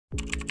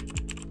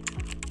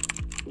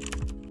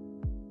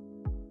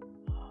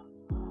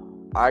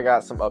I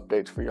got some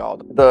updates for y'all.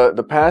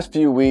 The past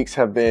few weeks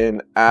have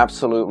been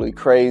absolutely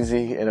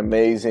crazy and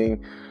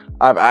amazing.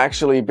 I've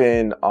actually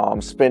been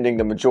spending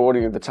the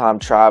majority of the time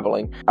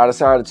traveling. I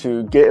decided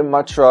to get in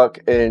my truck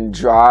and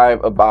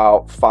drive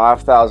about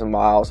 5,000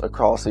 miles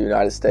across the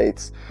United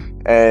States,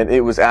 and it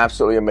was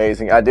absolutely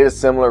amazing. I did a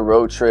similar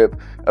road trip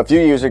a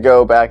few years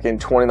ago back in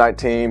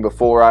 2019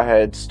 before I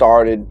had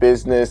started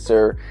business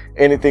or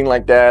anything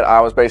like that.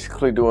 I was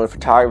basically doing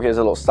photography as a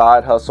little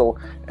side hustle,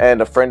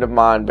 and a friend of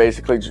mine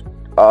basically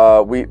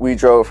we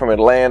drove from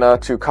Atlanta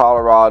to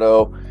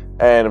Colorado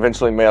and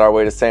eventually made our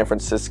way to San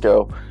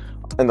Francisco.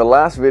 In the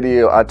last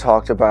video, I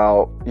talked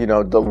about,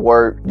 the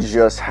work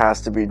just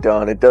has to be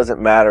done. It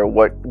doesn't matter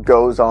what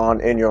goes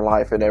on in your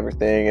life and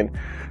everything. And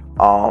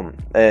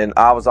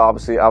I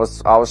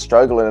was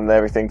struggling and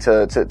everything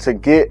to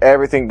get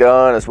everything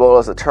done, as well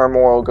as the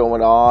turmoil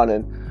going on.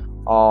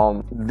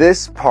 And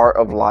this part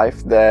of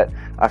life that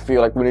I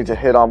feel like we need to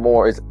hit on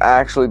more is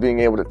actually being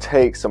able to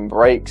take some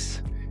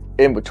breaks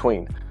in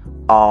between.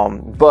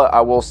 But I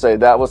will say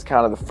that was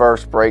kind of the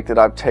first break that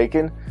I've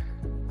taken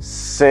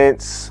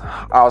since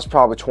I was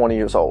probably 20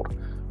 years old.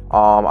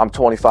 I'm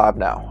 25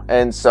 now.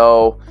 And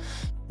so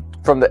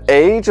from the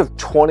age of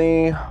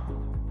 20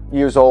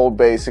 years old,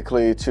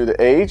 basically, to the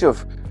age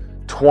of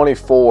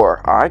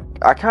 24,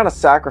 I kind of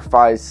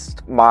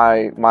sacrificed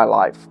my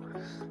life.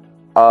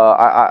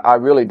 I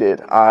really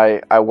did.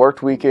 I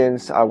worked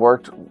weekends, I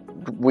worked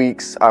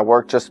weeks, I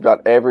worked just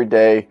about every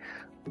day.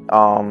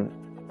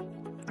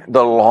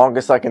 The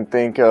longest I can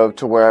think of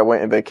to where I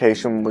went on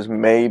vacation was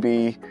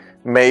maybe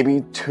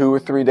 2 or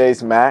 3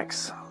 days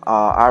max.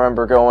 I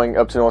remember going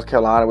up to North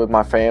Carolina with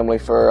my family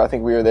I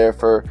think we were there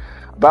for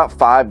about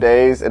 5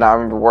 days, and I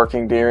remember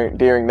working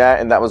during that,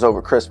 and that was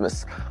over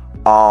Christmas.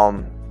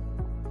 I've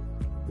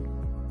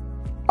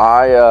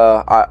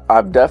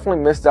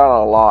definitely missed out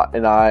on a lot,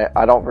 and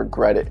I don't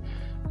regret it.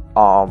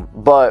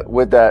 But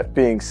with that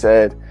being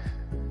said,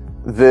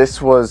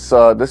 this was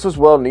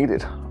well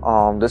needed.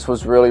 This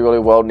was really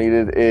well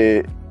needed.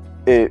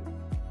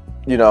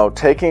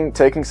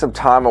 Taking some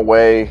time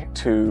away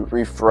to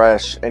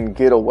refresh and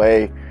get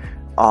away,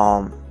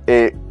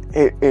 it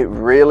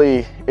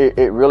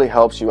really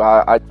helps you.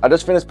 I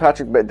just finished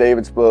Patrick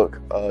Bet-David's book,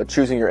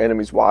 Choosing Your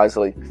Enemies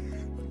Wisely,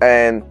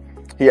 and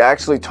he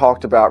actually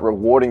talked about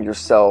rewarding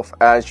yourself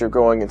as you're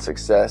going in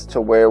success, to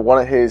where one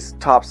of his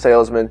top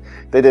salesmen,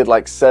 they did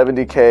like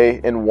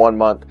 70K in 1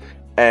 month.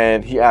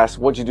 And he asked,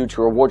 what'd you do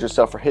to reward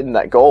yourself for hitting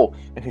that goal?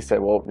 And he said,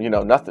 well,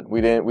 nothing.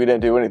 We didn't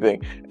do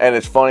anything. And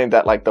it's funny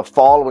that like the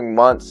following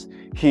months,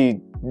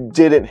 he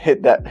didn't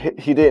hit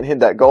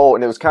that goal.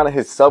 And it was kind of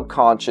his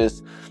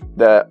subconscious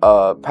that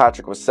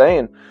Patrick was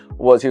saying.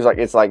 He was like,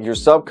 it's like your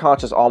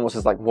subconscious almost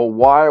is like, well,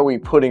 why are we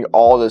putting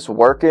all this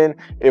work in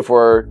if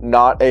we're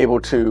not able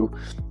to,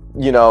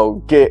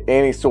 get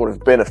any sort of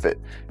benefit?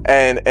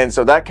 And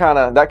so that kind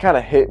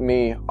of hit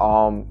me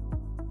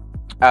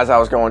as I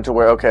was going to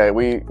where, okay,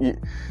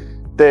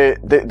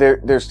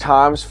 there's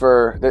times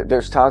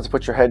to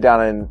put your head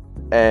down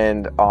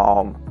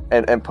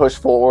and push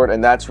forward,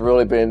 and that's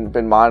really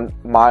been my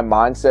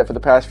mindset for the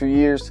past few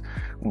years.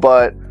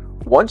 But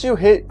once you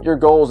hit your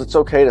goals, it's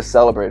okay to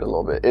celebrate a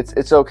little bit.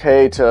 It's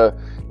okay to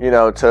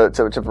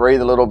to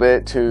breathe a little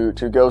bit, to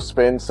go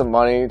spend some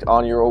money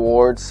on your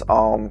rewards.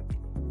 I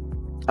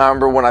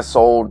remember when I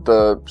sold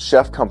the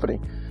chef company,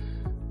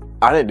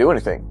 I didn't do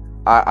anything.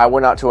 I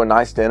went out to a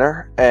nice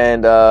dinner,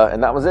 and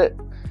that was it.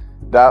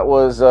 That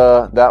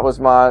was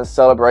my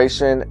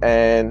celebration,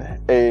 and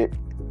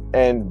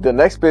the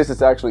next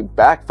business actually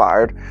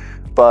backfired,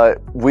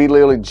 but we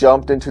literally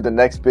jumped into the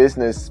next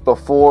business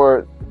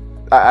before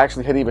I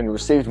actually had even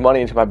received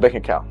money into my bank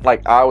account.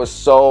 Like, I was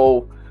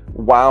so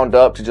wound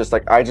up to just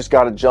like, I just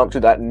got to jump to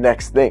that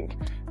next thing,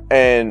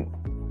 and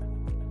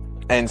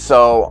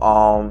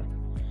so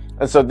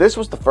this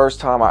was the first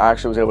time I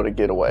actually was able to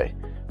get away,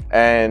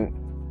 and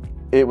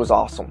it was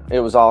awesome. It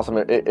was awesome.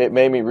 It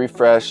made me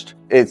refreshed.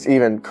 It's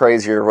even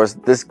crazier was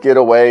this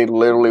getaway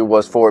literally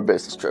was for a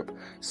business trip.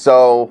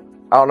 So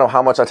I don't know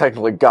how much I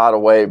technically got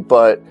away,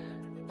 but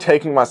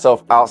taking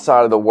myself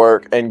outside of the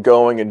work and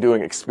going and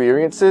doing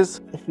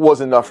experiences was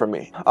enough for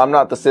me. I'm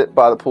not the sit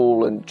by the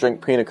pool and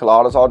drink pina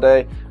coladas all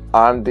day.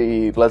 I'm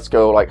the let's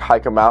go like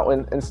hike a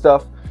mountain and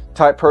stuff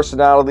type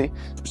personality.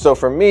 So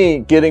for me,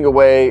 getting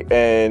away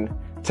and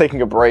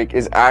taking a break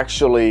is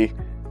actually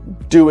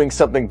doing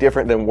something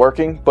different than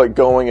working, but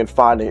going and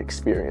finding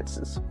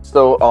experiences.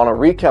 So on a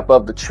recap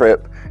of the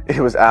trip, it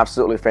was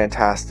absolutely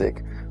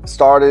fantastic.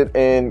 Started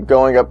in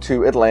going up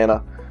to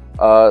Atlanta,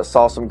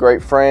 saw some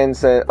great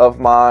friends of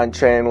mine,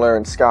 Chandler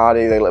and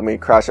Scotty. They let me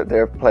crash at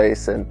their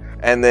place, and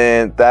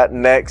then that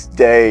next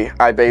day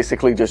I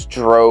basically just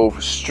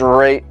drove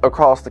straight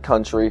across the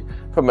country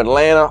from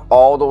Atlanta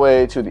all the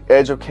way to the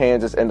edge of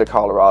Kansas into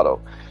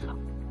Colorado.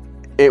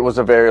 It was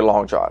a very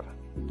long drive,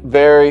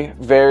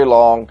 very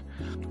long.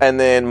 And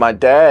then my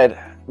dad,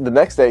 the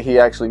next day, he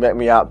actually met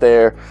me out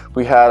there.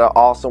 We had an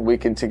awesome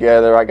weekend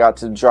together. I got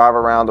to drive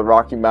around the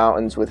Rocky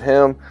Mountains with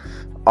him.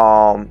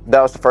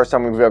 That was the first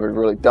time we've ever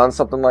really done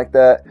something like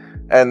that.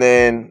 And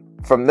then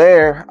from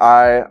there,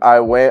 I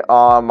went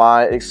on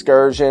my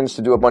excursions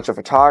to do a bunch of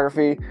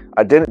photography.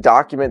 I didn't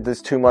document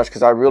this too much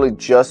because I really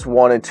just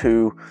wanted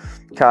to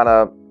kind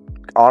of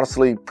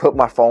honestly put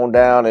my phone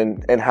down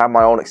and have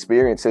my own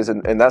experiences,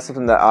 and that's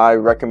something that I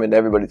recommend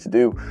everybody to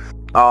do.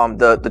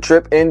 The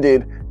trip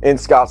ended in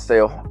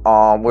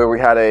Scottsdale, where we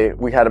had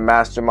a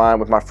mastermind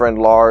with my friend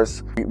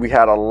Lars. We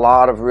had a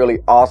lot of really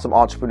awesome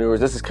entrepreneurs.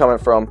 This is coming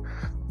from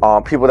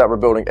people that were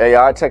building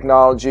AI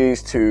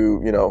technologies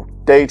to, you know,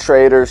 day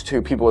traders, to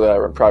people that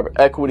are in private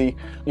equity.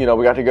 You know,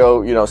 we got to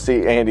go, you know,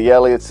 see Andy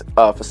Elliott's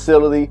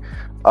facility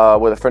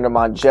with a friend of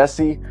mine,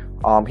 Jesse.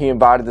 He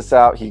invited us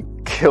out. He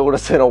killed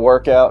us in a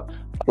workout.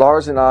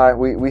 Lars and I,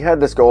 we had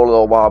this goal a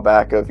little while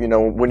back of, you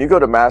know, when you go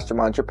to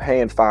masterminds, you're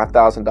paying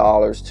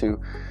 $5,000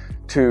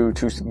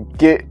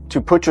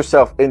 to put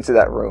yourself into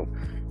that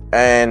room.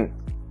 And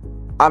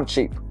I'm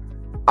cheap.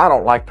 I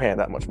don't like paying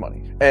that much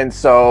money. And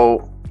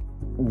so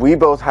we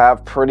both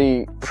have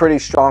pretty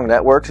strong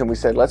networks, and we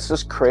said, let's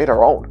just create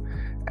our own.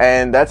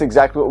 And that's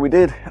exactly what we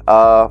did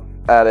at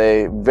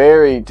a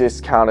very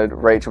discounted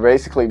rate. So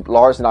basically,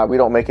 Lars and I, we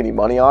don't make any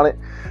money on it.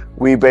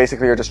 We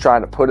basically are just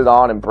trying to put it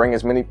on and bring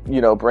as many, you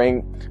know,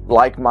 bring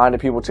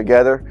like-minded people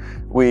together.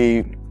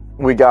 We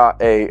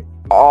got a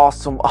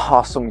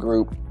awesome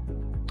group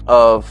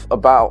of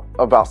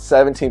about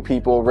 17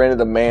 people,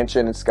 rented a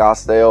mansion in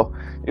Scottsdale.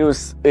 It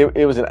was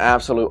an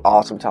absolute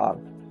awesome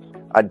time.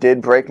 I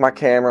did break my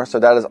camera, so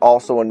that is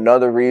also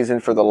another reason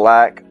for the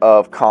lack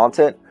of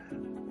content.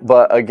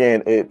 But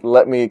again, it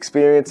let me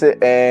experience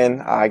it,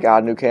 and I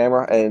got a new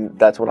camera, and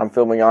that's what I'm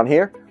filming on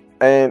here.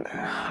 And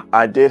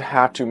I did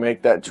have to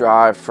make that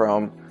drive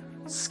from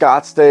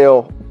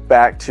Scottsdale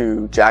back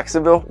to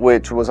Jacksonville,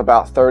 which was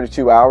about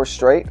 32 hours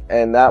straight,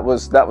 and that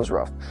was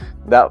rough.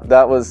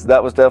 That was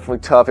definitely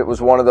tough. It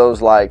was one of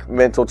those like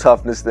mental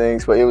toughness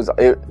things,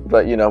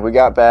 but you know, we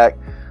got back,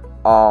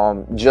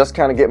 just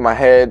kind of getting my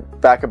head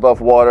back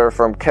above water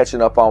from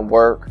catching up on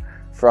work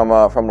from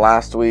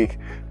last week.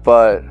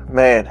 But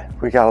man,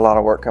 we got a lot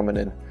of work coming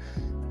in.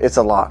 It's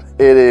a lot.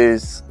 It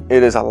is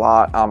a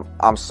lot.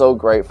 I'm so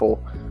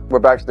grateful. We're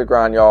back to the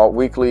grind, y'all.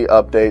 Weekly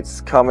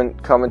updates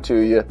coming to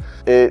you.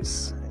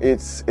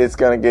 It's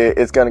gonna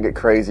get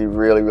crazy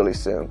really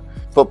soon.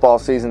 Football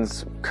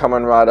season's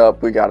coming right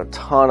up. We got a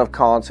ton of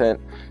content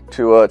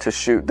to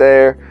shoot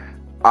there.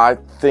 I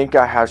think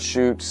I have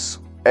shoots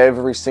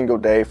every single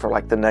day for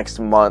like the next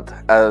month,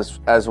 as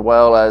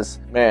well as,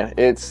 man,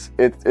 it's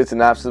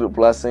an absolute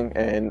blessing,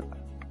 and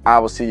I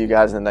will see you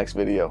guys in the next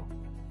video.